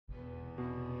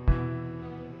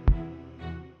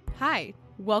Hi,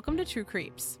 welcome to True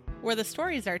Creeps, where the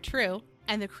stories are true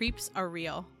and the creeps are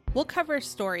real. We'll cover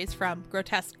stories from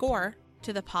grotesque gore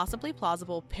to the possibly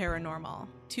plausible paranormal,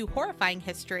 to horrifying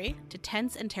history, to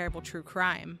tense and terrible true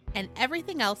crime, and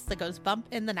everything else that goes bump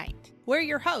in the night. We're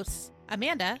your hosts,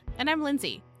 Amanda, and I'm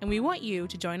Lindsay, and we want you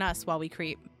to join us while we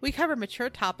creep. We cover mature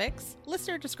topics.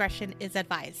 Listener discretion is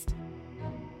advised.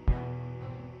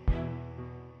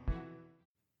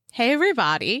 Hey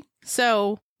everybody.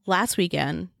 So last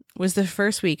weekend was the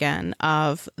first weekend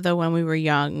of the When We Were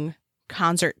Young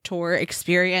concert tour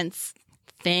experience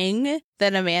thing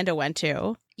that Amanda went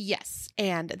to. Yes,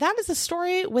 and that is a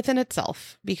story within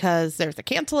itself because there's a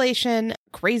cancellation,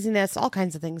 craziness, all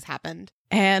kinds of things happened.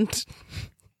 And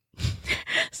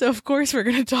so, of course, we're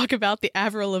going to talk about the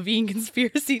Avril Lavigne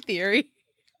conspiracy theory.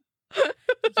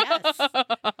 Yes,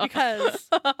 because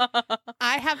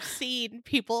I have seen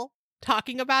people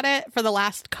talking about it for the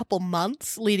last couple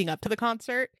months leading up to the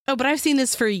concert. Oh, but I've seen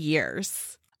this for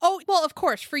years. Oh, well, of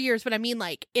course, for years, but I mean,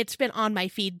 like, it's been on my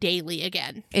feed daily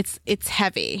again. It's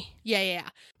heavy. Yeah.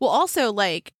 Well, also,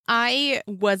 like, I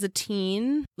was a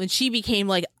teen when she became,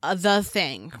 like, the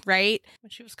thing, right? When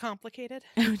she was complicated.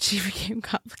 When she became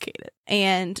complicated.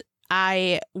 And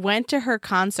I went to her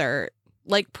concert,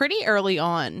 like, pretty early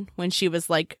on when she was,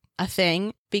 like, a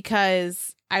thing,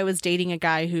 because I was dating a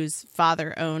guy whose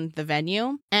father owned the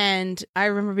venue. And I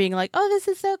remember being like, oh, this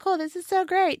is so cool. This is so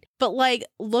great. But like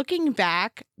looking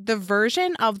back, the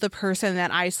version of the person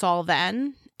that I saw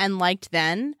then and liked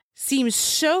then seems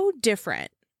so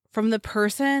different from the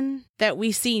person that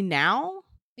we see now.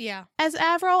 Yeah. As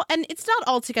Avril. And it's not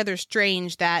altogether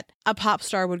strange that a pop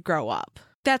star would grow up.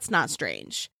 That's not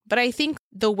strange. But I think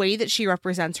the way that she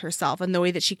represents herself and the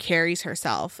way that she carries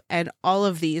herself and all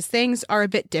of these things are a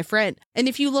bit different. And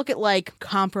if you look at like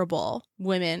comparable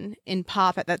women in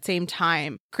pop at that same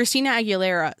time, Christina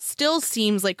Aguilera still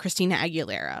seems like Christina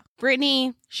Aguilera.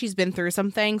 Britney, she's been through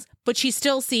some things, but she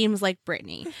still seems like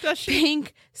Britney. Does she?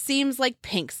 Pink seems like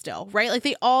Pink still, right? Like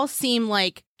they all seem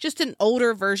like just an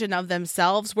older version of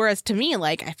themselves. Whereas to me,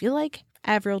 like, I feel like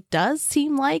Avril does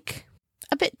seem like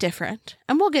a bit different.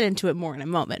 And we'll get into it more in a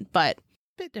moment, but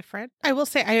Bit different. I will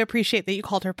say I appreciate that you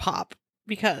called her pop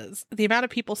because the amount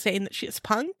of people saying that she is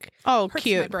punk hurts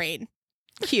cute. my brain.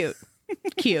 Cute.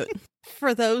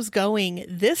 For those going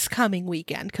this coming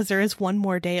weekend, because there is one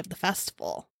more day of the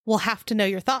festival, we'll have to know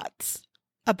your thoughts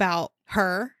about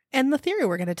her and the theory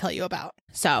we're going to tell you about.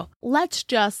 So let's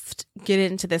just get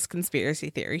into this conspiracy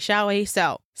theory, shall we?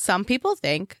 So some people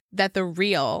think that the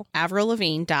real Avril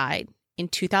Lavigne died in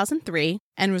 2003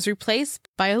 and was replaced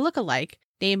by a lookalike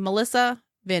named Melissa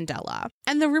Vandella.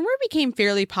 And the rumor became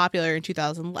fairly popular in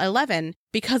 2011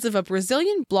 because of a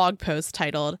Brazilian blog post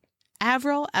titled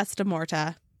Avril Está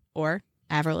Morta, or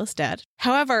Avril is Dead.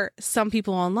 However, some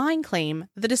people online claim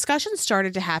the discussion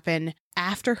started to happen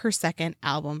after her second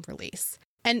album release.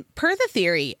 And per the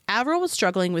theory, Avril was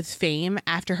struggling with fame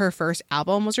after her first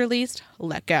album was released,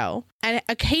 Let Go, and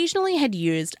occasionally had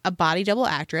used a body double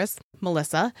actress,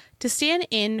 Melissa, to stand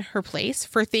in her place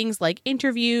for things like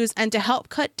interviews and to help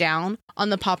cut down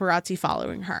on the paparazzi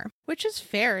following her. Which is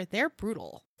fair. They're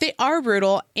brutal. They are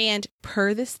brutal, and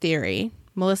per this theory,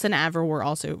 Melissa and Avril were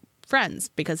also friends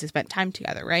because they spent time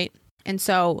together, right? And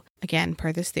so, again,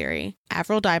 per this theory,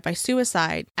 Avril died by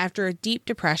suicide after a deep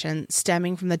depression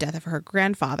stemming from the death of her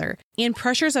grandfather and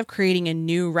pressures of creating a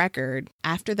new record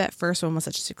after that first one was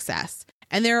such a success.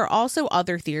 And there are also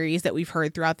other theories that we've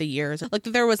heard throughout the years, like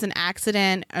that there was an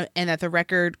accident and that the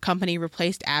record company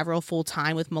replaced Avril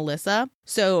full-time with Melissa,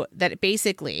 so that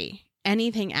basically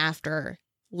anything after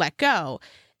Let Go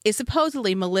is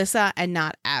supposedly Melissa and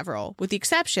not Avril, with the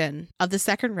exception of the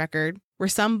second record, where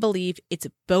some believe it's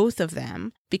both of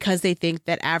them because they think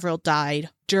that Avril died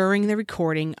during the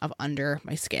recording of Under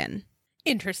My Skin.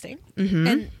 Interesting. Mm-hmm.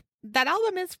 And that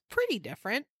album is pretty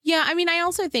different. Yeah, I mean, I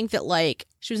also think that, like,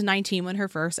 she was 19 when her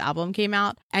first album came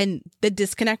out, and the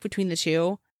disconnect between the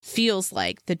two feels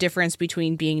like the difference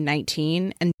between being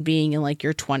 19 and being in, like,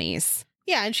 your 20s.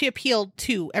 Yeah, and she appealed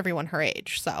to everyone her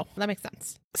age, so that makes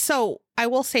sense. So I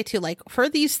will say too, like, for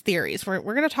these theories, we're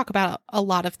going to talk about a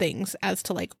lot of things as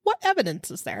to, like, what evidence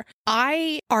is there?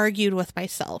 I argued with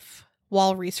myself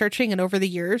while researching and over the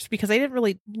years because I didn't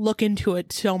really look into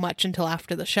it so much until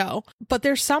after the show. But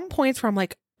there's some points where I'm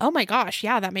like, oh my gosh,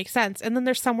 yeah, that makes sense. And then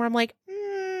there's some where I'm like,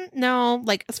 no,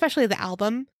 like, especially the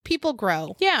album. People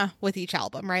grow with each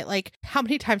album, right? Like, how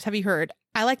many times have you heard,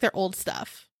 I like their old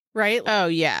stuff? Right? Oh,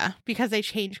 yeah. Because they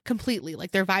change completely.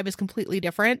 Like their vibe is completely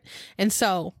different. And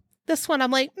so this one,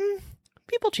 I'm like,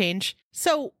 people change.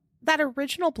 So that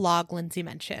original blog Lindsay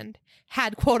mentioned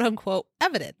had quote unquote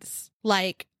evidence,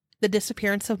 like the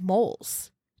disappearance of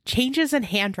moles, changes in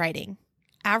handwriting,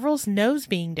 Avril's nose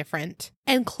being different,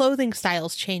 and clothing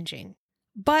styles changing.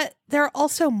 But there are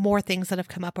also more things that have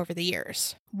come up over the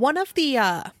years. One of the,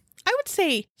 I would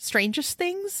say, strangest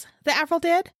things that Avril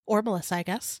did, or Melissa, I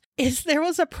guess, is there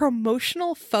was a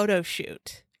promotional photo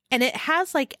shoot. And it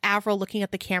has like Avril looking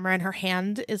at the camera and her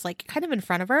hand is like kind of in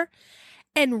front of her.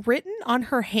 And written on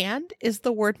her hand is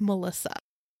the word Melissa.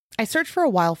 I searched for a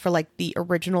while for like the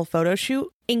original photo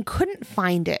shoot and couldn't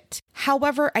find it.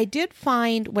 However, I did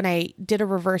find when I did a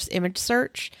reverse image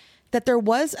search that there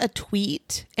was a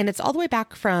tweet, and it's all the way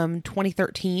back from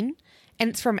 2013, and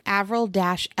it's from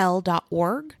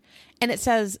avril-l.org. And it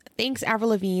says, "Thanks Avril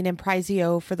Lavigne and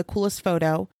Prizio for the coolest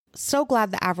photo. So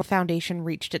glad the Avril Foundation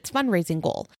reached its fundraising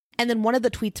goal." And then one of the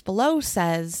tweets below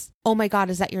says, "Oh my God,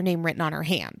 is that your name written on her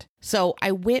hand?" So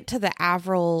I went to the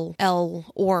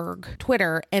Avril.org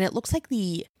Twitter, and it looks like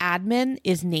the admin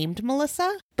is named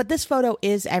Melissa, but this photo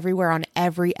is everywhere on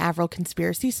every Avril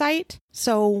conspiracy site.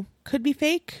 So could be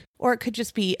fake, or it could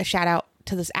just be a shout out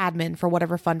to this admin for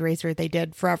whatever fundraiser they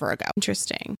did forever ago.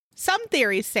 Interesting. Some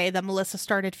theories say that Melissa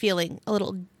started feeling a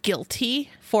little guilty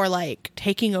for like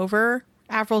taking over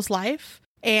Avril's life.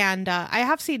 And I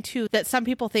have seen too that some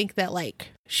people think that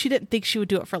like she didn't think she would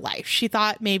do it for life. She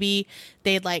thought maybe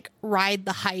they'd like ride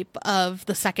the hype of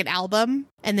the second album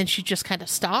and then she'd just kind of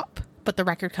stop. But the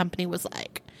record company was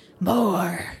like,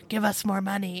 "More, give us more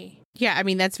money." Yeah, I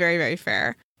mean, that's very, very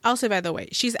fair. Also, by the way,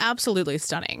 she's absolutely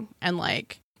stunning and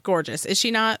like gorgeous. Is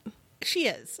she not? She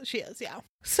is, yeah.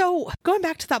 So going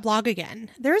back to that blog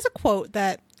again, there is a quote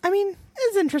that, I mean,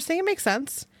 is interesting. It makes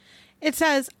sense. It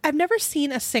says, "I've never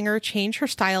seen a singer change her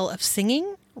style of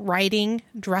singing, writing,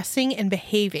 dressing, and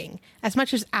behaving as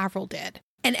much as Avril did.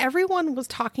 And everyone was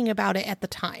talking about it at the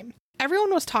time.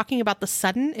 Everyone was talking about the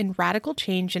sudden and radical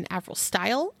change in Avril's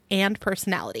style and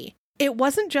personality. It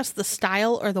wasn't just the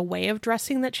style or the way of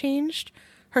dressing that changed.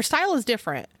 Her style is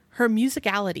different. Her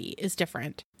musicality is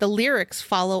different. The lyrics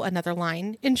follow another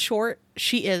line. In short,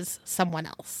 she is someone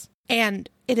else." And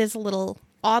it is a little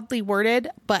oddly worded,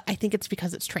 but I think it's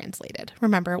because it's translated.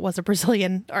 Remember, it was a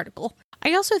Brazilian article.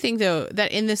 I also think, though,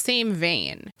 that in the same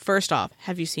vein, first off,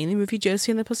 have you seen the movie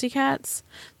Josie and the Pussycats?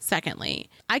 Secondly,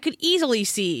 I could easily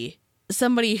see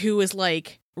somebody who is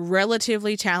like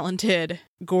relatively talented,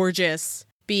 gorgeous,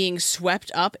 being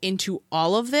swept up into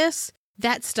all of this.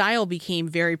 That style became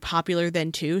very popular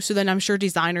then too. So then I'm sure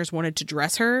designers wanted to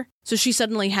dress her. So she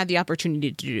suddenly had the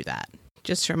opportunity to do that.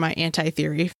 Just for my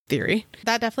anti-theory.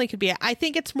 That definitely could be it. I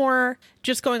think it's more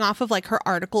just going off of like her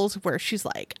articles where she's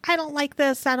like, "I don't like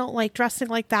this. I don't like dressing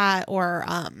like that." Or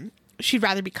she'd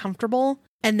rather be comfortable.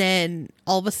 And then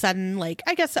all of a sudden, like,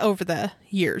 I guess over the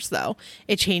years though,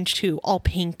 it changed to all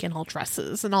pink and all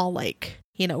dresses and all like,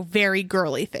 you know, very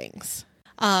girly things.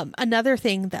 Another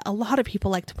thing that a lot of people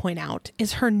like to point out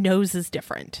is her nose is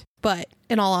different. But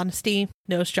in all honesty,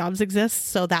 nose jobs exist,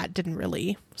 so that didn't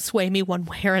really sway me one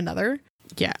way or another.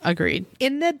 Yeah, agreed.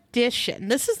 In addition,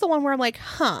 this is the one where I'm like,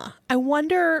 I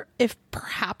wonder if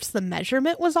perhaps the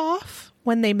measurement was off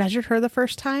when they measured her the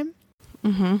first time.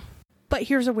 Mm-hmm. But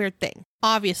here's a weird thing.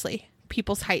 Obviously,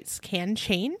 people's heights can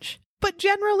change, but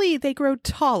generally they grow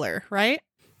taller, right?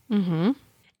 Mm-hmm.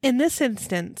 In this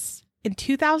instance, in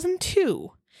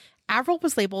 2002, Avril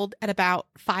was labeled at about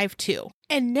 5'2",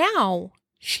 and now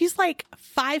she's like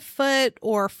 5 foot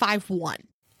or 5'1".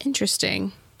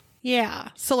 Interesting.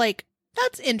 Yeah. So like,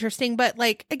 that's interesting. But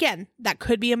like, again, that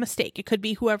could be a mistake. It could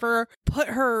be whoever put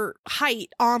her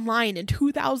height online in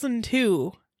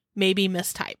 2002 maybe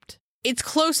mistyped. It's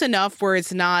close enough where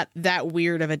it's not that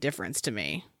weird of a difference to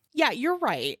me. Yeah, you're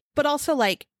right. But also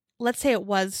like, let's say it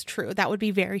was true. That would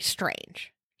be very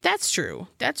strange. That's true.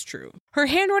 Her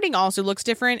handwriting also looks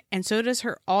different, and so does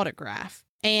her autograph.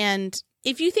 And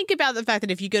if you think about the fact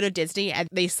that if you go to Disney and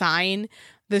they sign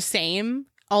the same,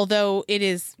 although it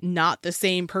is not the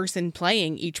same person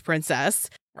playing each princess,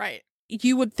 right?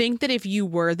 You would think that if you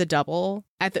were the double,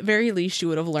 at the very least, you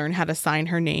would have learned how to sign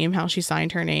her name, how she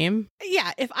signed her name.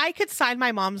 Yeah, if I could sign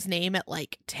my mom's name at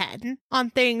like 10 on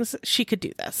things, she could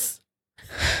do this.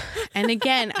 And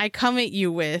again, I come at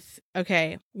you with,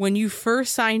 okay, when you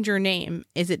first signed your name,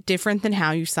 is it different than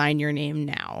how you sign your name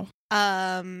now?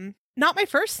 Not my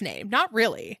first name. Not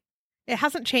really. It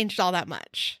hasn't changed all that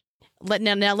much.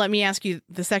 Now let me ask you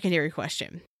the secondary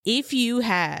question. If you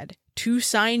had to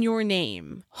sign your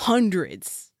name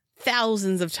hundreds,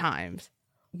 thousands of times,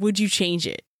 would you change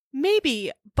it?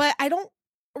 Maybe, but I don't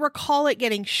recall it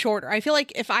getting shorter. I feel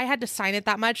like if I had to sign it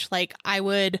that much, like I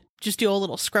would just do a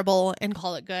little scribble and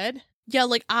call it good. Yeah,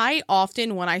 like I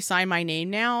often, when I sign my name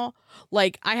now,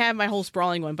 like I have my whole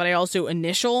sprawling one, but I also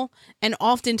initial, and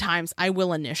oftentimes I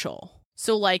will initial.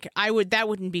 So like that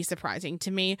wouldn't be surprising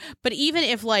to me. But even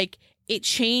if like it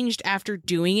changed after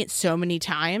doing it so many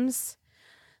times.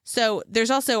 So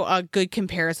there's also a good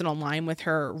comparison online with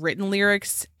her written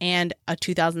lyrics and a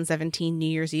 2017 New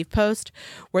Year's Eve post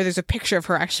where there's a picture of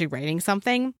her actually writing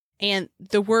something. And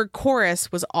the word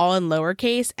chorus was all in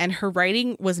lowercase and her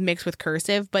writing was mixed with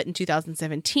cursive. But in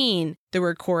 2017, the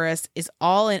word chorus is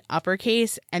all in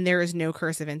uppercase and there is no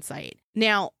cursive in sight.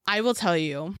 Now, I will tell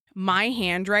you, my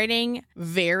handwriting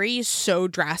varies so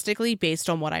drastically based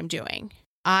on what I'm doing.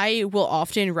 I will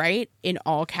often write in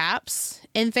all caps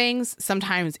in things.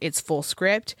 Sometimes it's full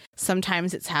script.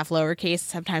 Sometimes it's half lowercase.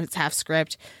 Sometimes it's half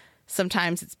script.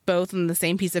 Sometimes it's both on the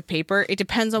same piece of paper. It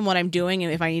depends on what I'm doing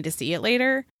and if I need to see it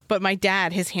later. But my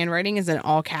dad, his handwriting is in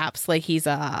all caps, like he's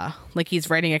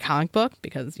writing a comic book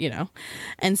because, you know.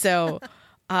 And so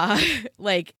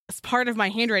like part of my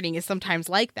handwriting is sometimes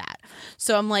like that.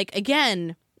 So I'm like,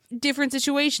 again, different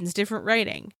situations, different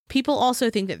writing. People also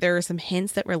think that there are some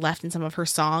hints that were left in some of her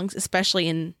songs, especially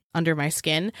in Under My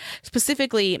Skin,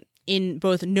 specifically in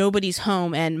both Nobody's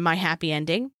Home and My Happy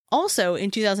Ending. Also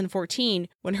in 2014,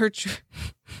 when her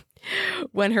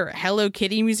Hello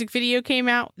Kitty music video came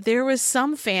out, there was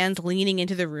some fans leaning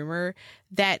into the rumor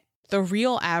that the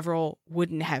real Avril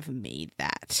wouldn't have made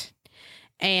that.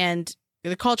 And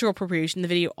the cultural appropriation in the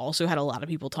video also had a lot of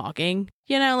people talking.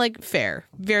 You know, like fair.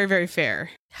 Very, very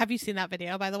fair. Have you seen that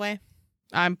video, by the way?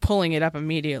 I'm pulling it up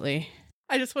immediately.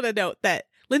 I just want to note that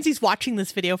Lindsay's watching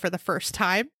this video for the first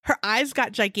time. Her eyes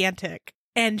got gigantic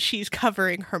and she's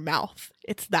covering her mouth.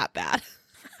 It's that bad.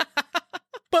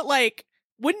 But like,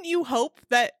 wouldn't you hope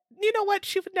that, you know what,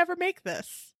 she would never make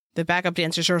this? The backup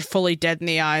dancers are fully dead in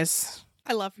the eyes.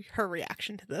 I love her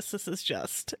reaction to this. This is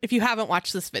just, if you haven't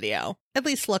watched this video, at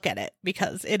least look at it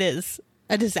because it is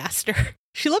a disaster.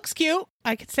 She looks cute.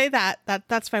 I could say that.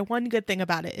 That's my one good thing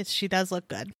about it is she does look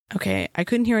good. Okay, I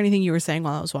couldn't hear anything you were saying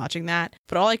while I was watching that,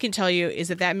 but all I can tell you is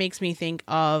that makes me think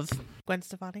of Gwen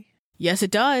Stefani. Yes,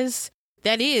 it does.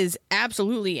 That is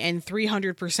absolutely and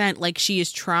 300% like she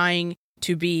is trying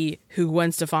to be who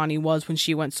Gwen Stefani was when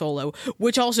she went solo,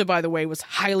 which also, by the way, was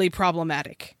highly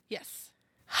problematic. Yes.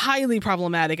 Highly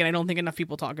problematic, and I don't think enough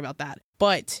people talk about that.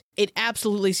 But it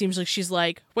absolutely seems like she's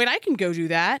like, wait, I can go do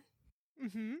that.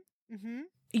 Mm-hmm. Mm-hmm.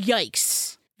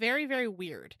 Yikes. Very, very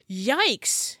weird.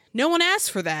 Yikes. No one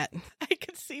asked for that. I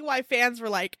could see why fans were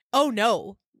like, oh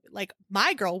no, like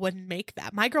my girl wouldn't make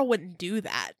that. My girl wouldn't do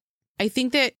that. I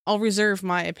think that I'll reserve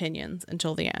my opinions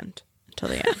until the end.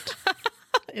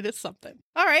 It is something.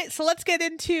 All right, so let's get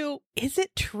into, is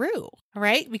it true? All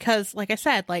right, because like I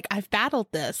said, like I've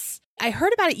battled this. I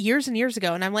heard about it years and years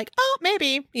ago and I'm like, oh,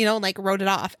 maybe, you know, like wrote it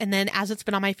off. And then as it's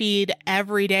been on my feed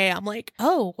every day, I'm like,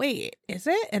 oh, wait, is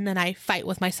it? And then I fight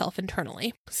with myself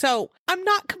internally. So I'm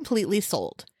not completely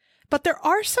sold, but there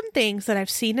are some things that I've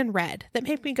seen and read that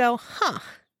make me go, huh.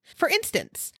 For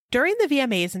instance, during the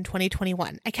VMAs in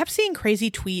 2021, I kept seeing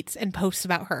crazy tweets and posts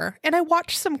about her, and I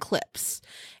watched some clips,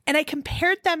 and I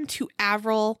compared them to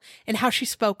Avril and how she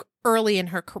spoke early in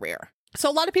her career. So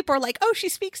a lot of people are like, oh, she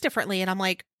speaks differently, and I'm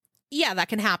like, yeah, that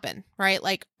can happen, right?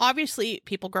 Like, obviously,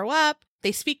 people grow up,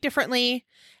 they speak differently,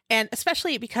 and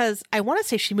especially because I want to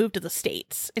say she moved to the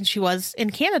States, and she was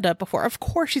in Canada before. Of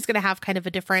course, she's going to have kind of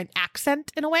a different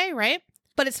accent in a way, right?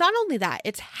 But it's not only that,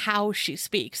 it's how she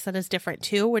speaks that is different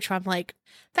too, which I'm like,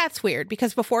 that's weird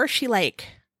because before she like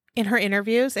in her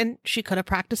interviews, and she could have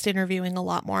practiced interviewing a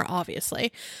lot more,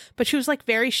 obviously, but she was like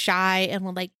very shy and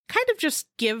would like kind of just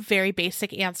give very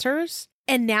basic answers.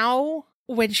 And now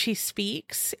when she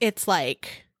speaks, it's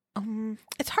like,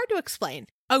 it's hard to explain.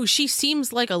 Oh, she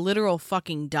seems like a literal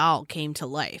fucking doll came to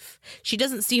life. She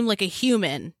doesn't seem like a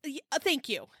human. Thank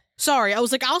you. Sorry, I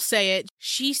was like, I'll say it.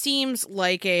 She seems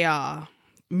like a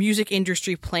music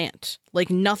industry plant. Like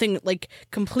nothing, like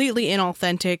completely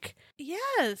inauthentic.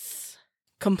 Yes.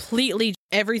 Completely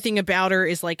everything about her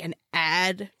is like an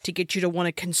ad to get you to want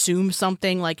to consume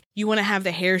something. Like you want to have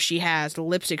the hair she has, the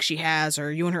lipstick she has, or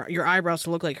you want your eyebrows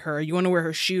to look like her. You want to wear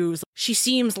her shoes. She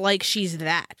seems like she's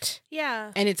that.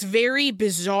 Yeah. And it's very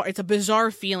bizarre. It's a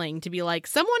bizarre feeling to be like,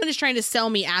 someone is trying to sell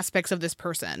me aspects of this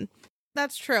person.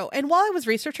 That's true. And while I was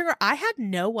researching her, I had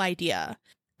no idea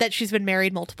that she's been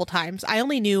married multiple times. I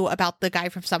only knew about the guy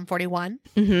from Sum 41.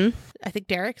 Mm-hmm. I think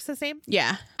Derek's his name.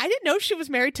 Yeah. I didn't know she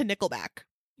was married to Nickelback.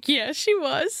 Yeah, she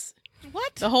was.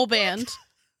 What? The whole band.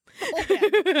 The whole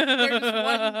band. There's just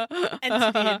one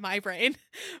entity in my brain.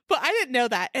 But I didn't know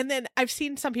that. And then I've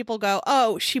seen some people go,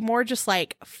 oh, she more just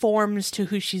like forms to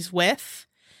who she's with.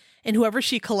 And whoever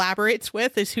she collaborates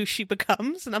with is who she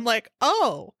becomes. And I'm like,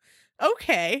 oh,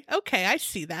 okay. Okay, I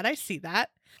see that.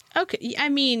 Okay, I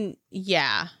mean,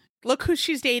 yeah. Look who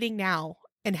she's dating now.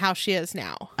 and how she is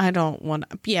now. I don't want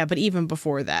to. Yeah, but even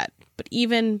before that.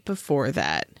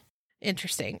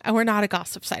 Interesting. And we're not a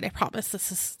gossip site, I promise.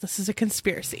 This is a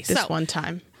conspiracy. This one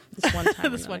time.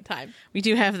 This one time. We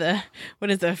do have the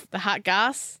hot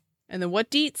goss and the what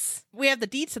deets? We have the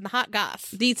deets and the hot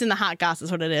goss. Deets and the hot goss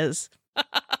is what it is.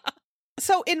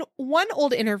 So in one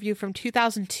old interview from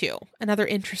 2002, another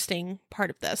interesting part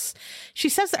of this, she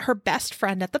says that her best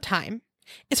friend at the time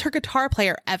is her guitar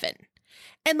player, Evan.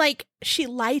 And like, she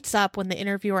lights up when the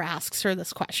interviewer asks her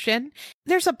this question.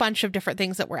 There's a bunch of different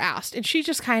things that were asked, and she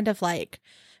just kind of like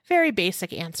very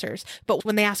basic answers. But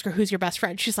when they ask her, who's your best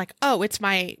friend? She's like, oh, it's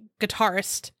my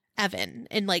guitarist, Evan.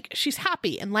 And like, she's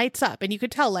happy and lights up. And you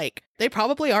could tell like they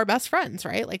probably are best friends,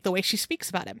 right? Like the way she speaks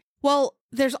about him. Well,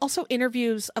 there's also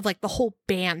interviews of like the whole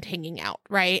band hanging out,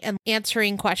 right? And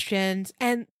answering questions,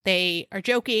 and they are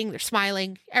joking, they're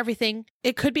smiling, everything.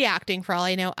 It could be acting for all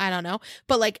I know. I don't know.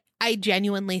 But like, I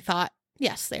genuinely thought,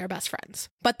 yes, they are best friends.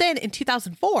 But then in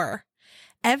 2004,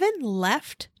 Evan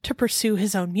left to pursue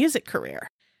his own music career,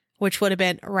 which would have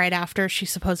been right after she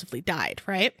supposedly died,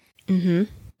 right? Mm-hmm.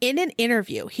 In an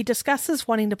interview, he discusses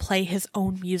wanting to play his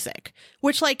own music,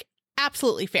 which like,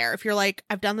 absolutely fair. If you're like,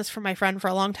 I've done this for my friend for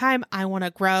a long time, I want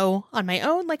to grow on my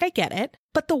own, like I get it.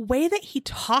 But the way that he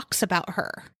talks about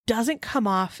her doesn't come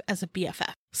off as a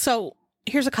BFF. So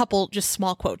here's a couple just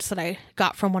small quotes that I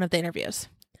got from one of the interviews.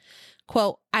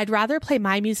 Quote, I'd rather play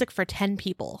my music for 10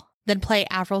 people than play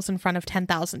Avril's in front of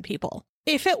 10,000 people.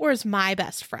 If it was my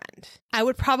best friend, I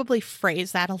would probably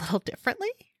phrase that a little differently,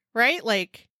 right?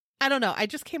 Like, I don't know. I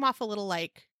just came off a little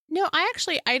like... No,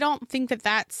 I don't think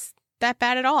that's that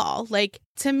bad at all. Like,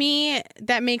 to me,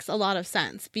 that makes a lot of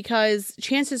sense because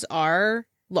chances are,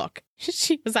 look,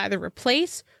 she was either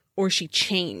replaced or she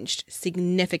changed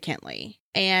significantly.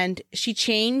 And she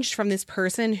changed from this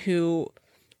person who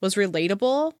was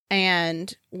relatable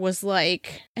and was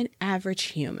like an average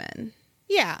human.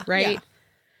 Yeah. Right? Yeah.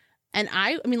 And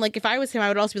I mean, like, if I was him, I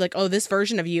would also be like, oh, this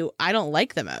version of you, I don't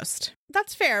like the most.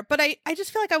 That's fair. But I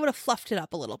just feel like I would have fluffed it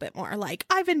up a little bit more. Like,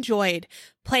 I've enjoyed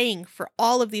playing for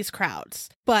all of these crowds,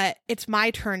 but it's my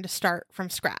turn to start from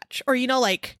scratch or, you know,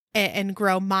 like, and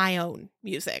grow my own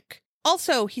music.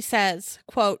 Also, he says,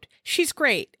 quote, she's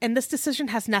great, and this decision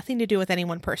has nothing to do with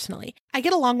anyone personally. I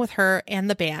get along with her and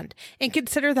the band and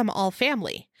consider them all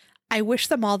family. I wish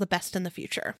them all the best in the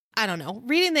future. I don't know.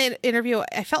 Reading the interview,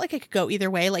 I felt like it could go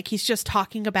either way. Like he's just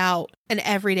talking about an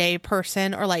everyday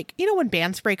person or like, you know, when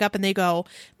bands break up and they go,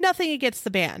 nothing against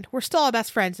the band. We're still all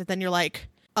best friends. And then you're like,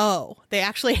 oh, they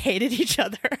actually hated each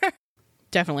other.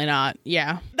 Definitely not.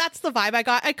 Yeah. That's the vibe I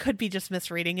got. I could be just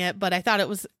misreading it, but I thought it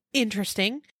was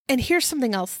interesting. And here's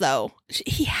something else, though.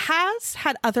 He has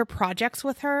had other projects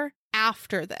with her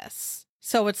after this.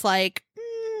 So it's like,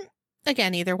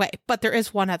 again, either way. But there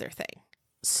is one other thing.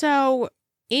 So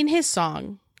in his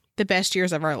song, The Best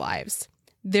Years of Our Lives,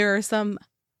 there are some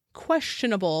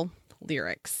questionable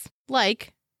lyrics,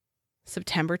 like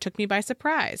September took me by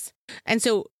surprise. And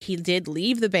so he did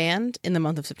leave the band in the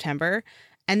month of September,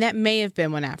 and that may have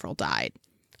been when Avril died.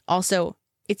 Also,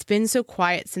 it's been so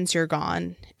quiet since you're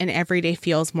gone, and every day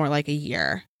feels more like a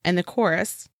year. And the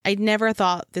chorus, I'd never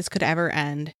thought this could ever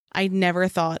end. I'd never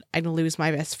thought I'd lose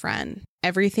my best friend.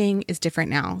 Everything is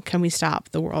different now. Can we stop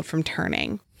the world from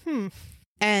turning?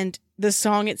 And the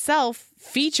song itself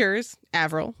features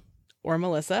Avril or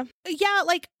Melissa. Yeah,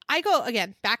 like I go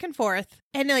again back and forth.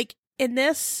 And like in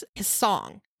his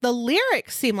song, the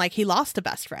lyrics seem like he lost a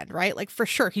best friend, right? Like for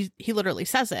sure, he literally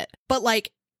says it. But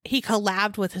like he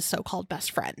collabed with his so-called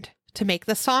best friend to make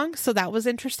the song. So that was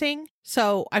interesting.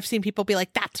 So I've seen people be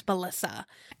like, that's Melissa.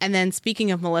 And then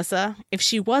speaking of Melissa, if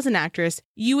she was an actress,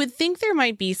 you would think there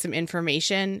might be some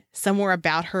information somewhere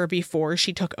about her before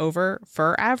she took over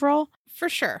for Avril. For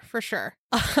sure. For sure.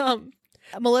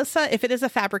 Melissa, if it is a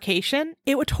fabrication,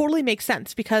 it would totally make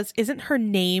sense because isn't her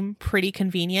name pretty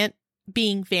convenient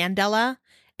being Vandella?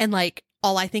 And like,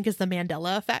 all I think is the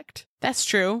Mandela effect. That's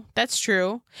true. That's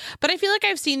true. But I feel like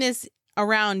I've seen this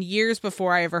around years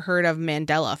before I ever heard of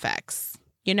Mandela effects,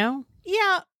 you know?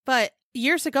 Yeah, but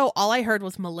years ago, all I heard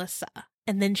was Melissa,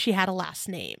 and then she had a last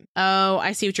name. Oh,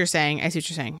 I see what you're saying.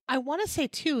 I want to say,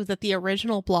 too, that the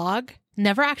original blog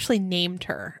never actually named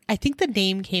her. I think the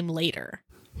name came later.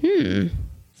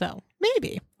 So,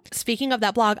 maybe. Speaking of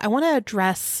that blog, I want to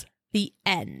address the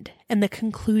end and the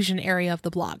conclusion area of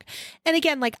the blog. And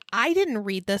again, like, I didn't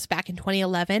read this back in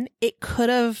 2011. It could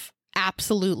have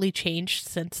absolutely changed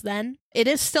since then. It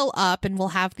is still up, and we'll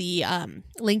have the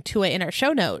link to it in our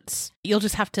show notes. You'll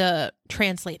just have to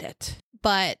translate it.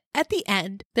 But at the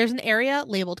end, there's an area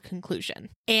labeled conclusion,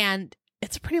 and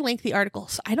it's a pretty lengthy article,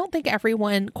 so I don't think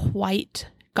everyone quite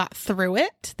got through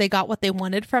it. They got what they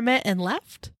wanted from it and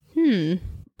left.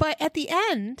 But at the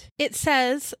end, it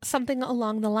says something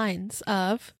along the lines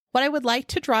of, what I would like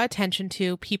to draw attention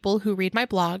to people who read my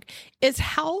blog is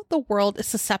how the world is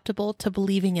susceptible to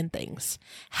believing in things,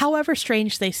 however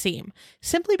strange they seem,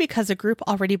 simply because a group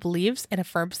already believes and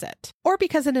affirms it, or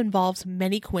because it involves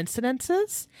many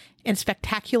coincidences and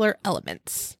spectacular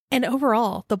elements. And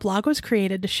overall, the blog was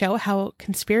created to show how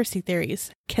conspiracy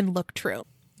theories can look true.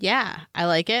 Yeah, I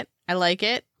like it. I like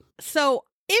it. So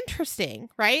interesting,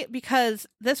 right? Because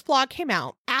this blog came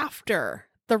out after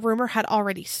the rumor had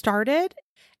already started.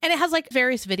 And it has like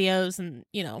various videos and,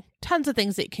 you know, tons of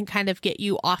things that can kind of get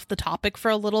you off the topic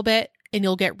for a little bit, and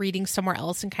you'll get reading somewhere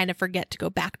else and kind of forget to go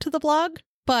back to the blog.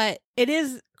 But it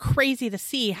is crazy to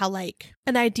see how like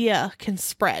an idea can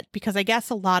spread, because I guess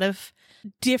a lot of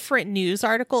different news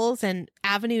articles and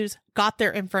avenues got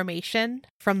their information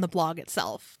from the blog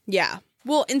itself. Yeah.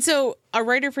 Well, and so a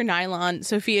writer for Nylon,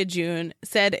 Sophia June,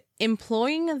 said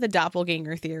employing the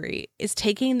doppelganger theory is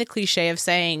taking the cliche of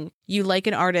saying you like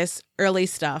an artist's early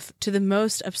stuff to the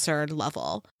most absurd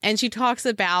level. And she talks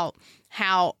about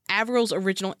how Averil's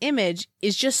original image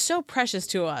is just so precious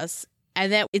to us,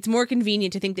 and that it's more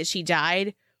convenient to think that she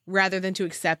died rather than to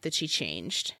accept that she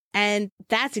changed. And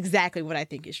that's exactly what I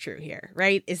think is true here,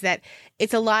 right? Is that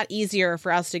it's a lot easier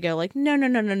for us to go like,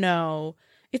 no.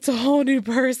 It's a whole new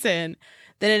person,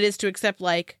 than it is to accept,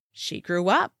 like, she grew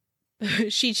up.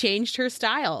 She changed her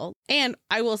style. And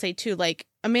I will say, too, like,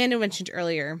 Amanda mentioned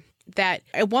earlier that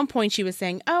at one point she was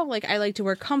saying, oh, like, I like to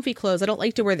wear comfy clothes. I don't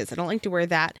like to wear this. I don't like to wear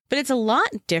that. But it's a lot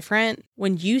different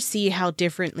when you see how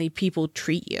differently people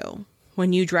treat you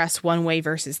when you dress one way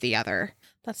versus the other.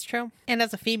 That's true. And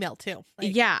as a female, too.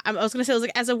 Like, yeah, I was going to say,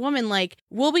 like, as a woman, like,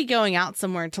 we'll be going out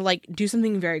somewhere to, like, do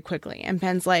something very quickly. And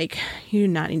Ben's like, you do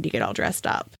not need to get all dressed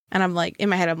up. And I'm like, in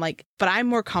my head, I'm like, but I'm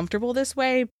more comfortable this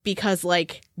way because,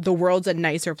 like, the world's a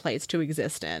nicer place to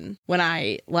exist in when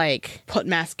I, like, put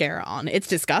mascara on. It's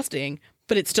disgusting,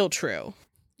 but it's still true.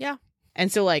 Yeah.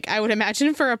 And so, like, I would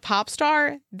imagine for a pop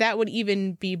star, that would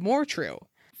even be more true.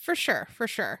 For sure. For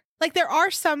sure. Like, there are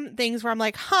some things where I'm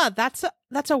like, that's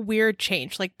a weird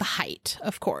change, like the height,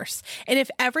 of course. And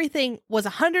if everything was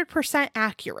 100%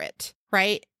 accurate,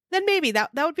 right, then maybe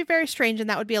that would be very strange and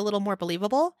that would be a little more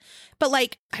believable. But,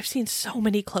 like, I've seen so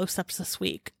many close-ups this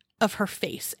week of her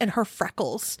face and her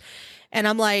freckles. And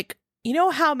I'm like, you know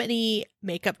how many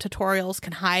makeup tutorials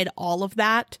can hide all of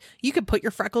that? You could put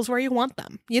your freckles where you want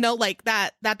them. You know, like,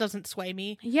 that doesn't sway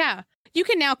me. Yeah. You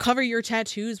can now cover your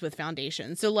tattoos with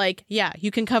foundation. So, like, yeah,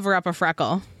 you can cover up a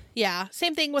freckle. Yeah.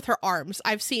 Same thing with her arms.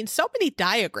 I've seen so many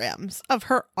diagrams of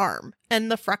her arm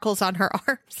and the freckles on her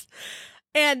arms.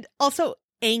 And also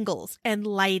angles and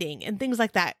lighting and things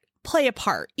like that play a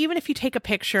part. Even if you take a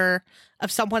picture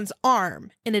of someone's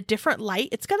arm in a different light,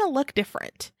 it's going to look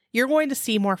different. You're going to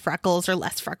see more freckles or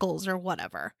less freckles or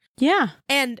whatever. Yeah.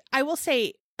 And I will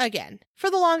say, again, for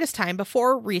the longest time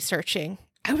before researching,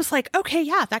 I was like, okay,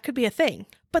 yeah, that could be a thing.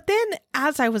 But then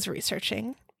as I was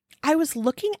researching, I was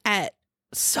looking at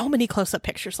so many close-up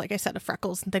pictures, like I said, of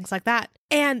freckles and things like that.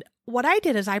 And what I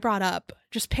did is I brought up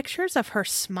just pictures of her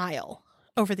smile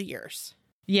over the years.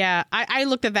 Yeah, I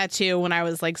looked at that too when I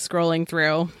was like scrolling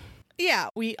through. Yeah,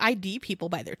 we ID people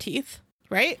by their teeth,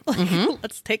 right? Like,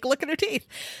 let's take a look at her teeth.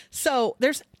 So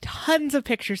there's tons of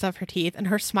pictures of her teeth and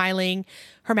her smiling,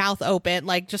 her mouth open,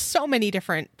 like just so many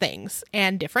different things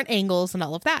and different angles and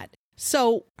all of that.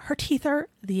 So her teeth are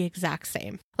the exact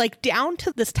same, like down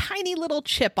to this tiny little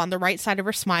chip on the right side of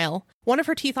her smile. One of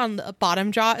her teeth on the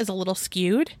bottom jaw is a little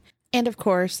skewed. And of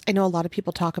course, I know a lot of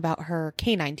people talk about her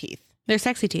canine teeth. They're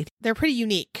sexy teeth. They're pretty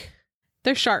unique.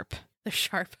 They're sharp. They're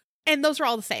sharp. And those are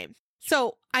all the same.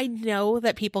 So I know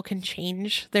that people can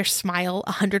change their smile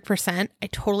 100%. I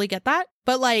totally get that.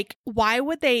 But like, why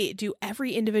would they do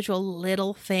every individual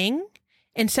little thing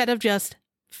instead of just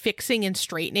fixing and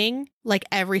straightening like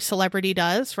every celebrity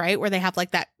does, right? Where they have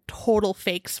like that total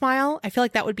fake smile. I feel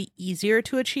like that would be easier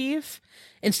to achieve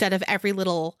instead of every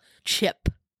little chip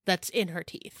that's in her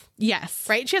teeth. Yes.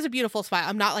 Right? She has a beautiful smile.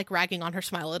 I'm not like ragging on her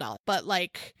smile at all, but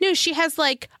like... No, she has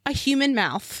like a human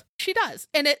mouth. She does.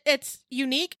 And it's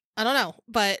unique. I don't know.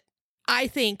 But I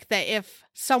think that if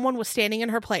someone was standing in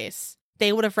her place,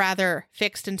 they would have rather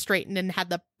fixed and straightened and had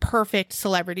the perfect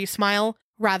celebrity smile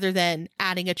rather than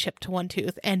adding a chip to one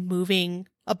tooth and moving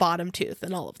a bottom tooth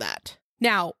and all of that.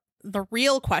 Now, the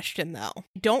real question, though,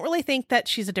 I don't really think that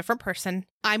she's a different person.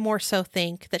 I more so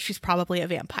think that she's probably a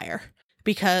vampire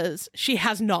because she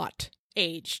has not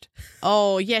aged.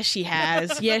 Oh, yes, she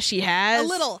has. Yes, she has. A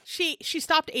little. She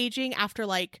stopped aging after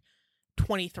like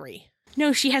 23.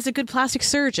 No, she has a good plastic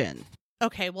surgeon.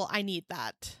 Okay, well, I need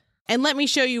that. And let me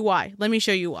show you why.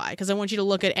 Because I want you to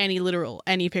look at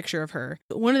any picture of her.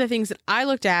 One of the things that I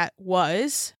looked at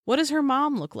was, what does her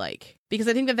mom look like? Because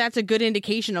I think that that's a good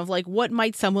indication of like, what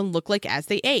might someone look like as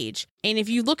they age? And if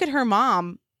you look at her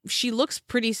mom, she looks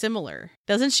pretty similar,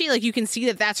 doesn't she? Like, you can see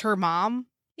that that's her mom.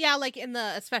 Yeah, like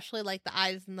especially like the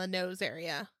eyes and the nose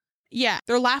area. Yeah,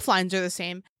 their laugh lines are the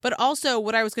same. But also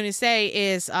what I was going to say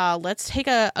is let's take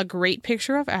a great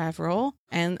picture of Avril,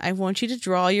 and I want you to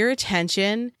draw your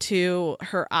attention to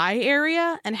her eye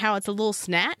area and how it's a little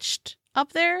snatched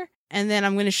up there. And then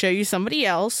I'm going to show you somebody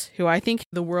else who I think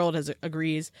the world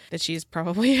agrees that she's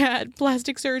probably had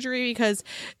plastic surgery, because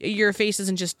your face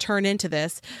doesn't just turn into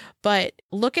this. But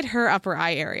look at her upper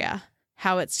eye area,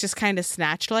 how it's just kind of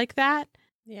snatched like that.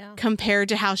 Yeah. Compared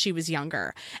to how she was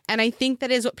younger. And I think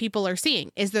that is what people are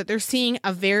seeing, is that they're seeing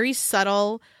a very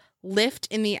subtle lift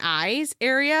in the eyes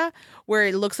area where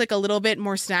it looks like a little bit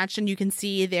more snatched, and you can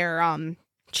see their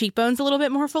cheekbones a little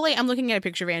bit more fully. I'm looking at a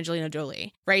picture of Angelina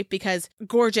Jolie, right? Because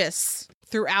gorgeous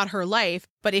throughout her life.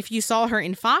 But if you saw her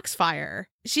in Foxfire,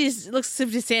 she looks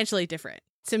substantially different.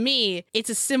 To me, it's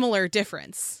a similar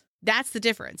difference. That's the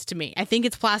difference to me. I think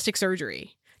it's plastic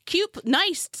surgery. Cute,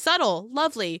 nice, subtle,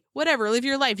 lovely, whatever. Live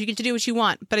your life. You get to do what you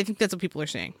want. But I think that's what people are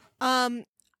saying.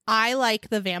 I like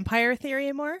the vampire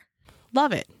theory more.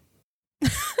 Love it.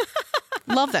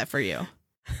 Love that for you.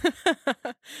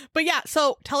 But yeah,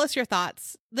 so tell us your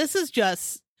thoughts. This is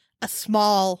just a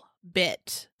small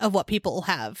bit of what people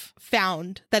have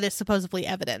found that is supposedly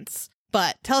evidence.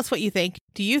 But tell us what you think.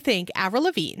 Do you think Avril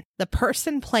Lavigne, the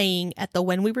person playing at the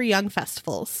When We Were Young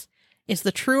festivals, is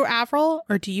the true Avril,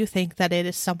 or do you think that it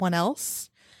is someone else?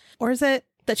 Or is it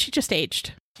that she just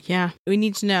aged? Yeah, we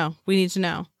need to know. Need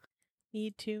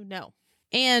to know.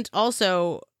 And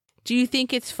also, do you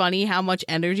think it's funny how much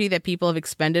energy that people have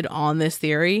expended on this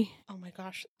theory? Oh my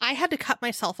gosh. I had to cut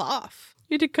myself off.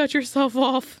 You had to cut yourself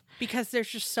off. Because there's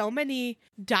just so many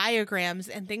diagrams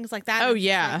and things like that. Oh,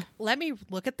 yeah. Like, let me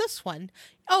look at this one.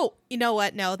 Oh, you know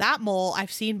what? No, that mole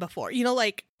I've seen before. You know,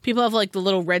 like... People have like the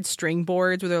little red string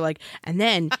boards where they're like, and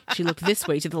then she looked this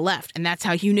way to the left, and that's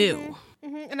how you knew. Mm-hmm,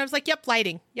 mm-hmm. And I was like, yep,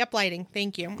 lighting.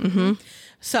 Thank you. Mm-hmm.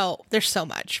 So there's so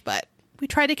much, but we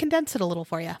try to condense it a little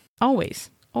for you.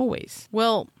 Always.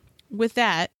 Well, with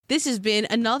that, this has been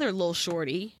another little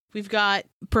shorty. We've got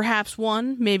perhaps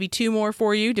one, maybe two more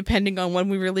for you, depending on when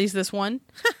we release this one.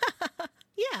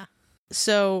 Yeah.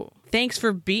 So thanks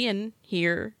for being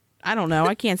here. I don't know.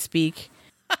 I can't speak.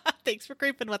 Thanks for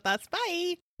creeping with us.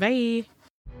 Bye. Bye.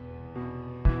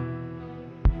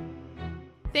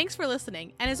 Thanks for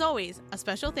listening. And as always, a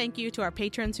special thank you to our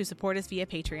patrons who support us via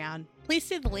Patreon. Please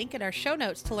see the link in our show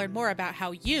notes to learn more about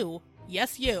how you,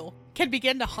 yes you, can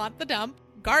begin to haunt the dump,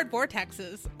 guard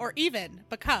vortexes, or even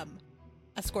become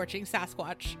a scorching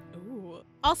Sasquatch. Ooh.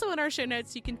 Also in our show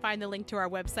notes, you can find the link to our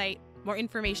website, more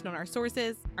information on our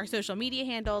sources, our social media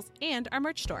handles, and our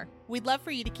merch store. We'd love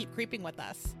for you to keep creeping with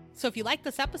us. So if you like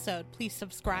this episode, please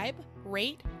subscribe,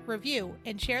 rate, review,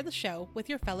 and share the show with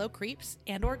your fellow creeps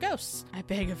and or ghosts. I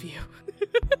beg of you.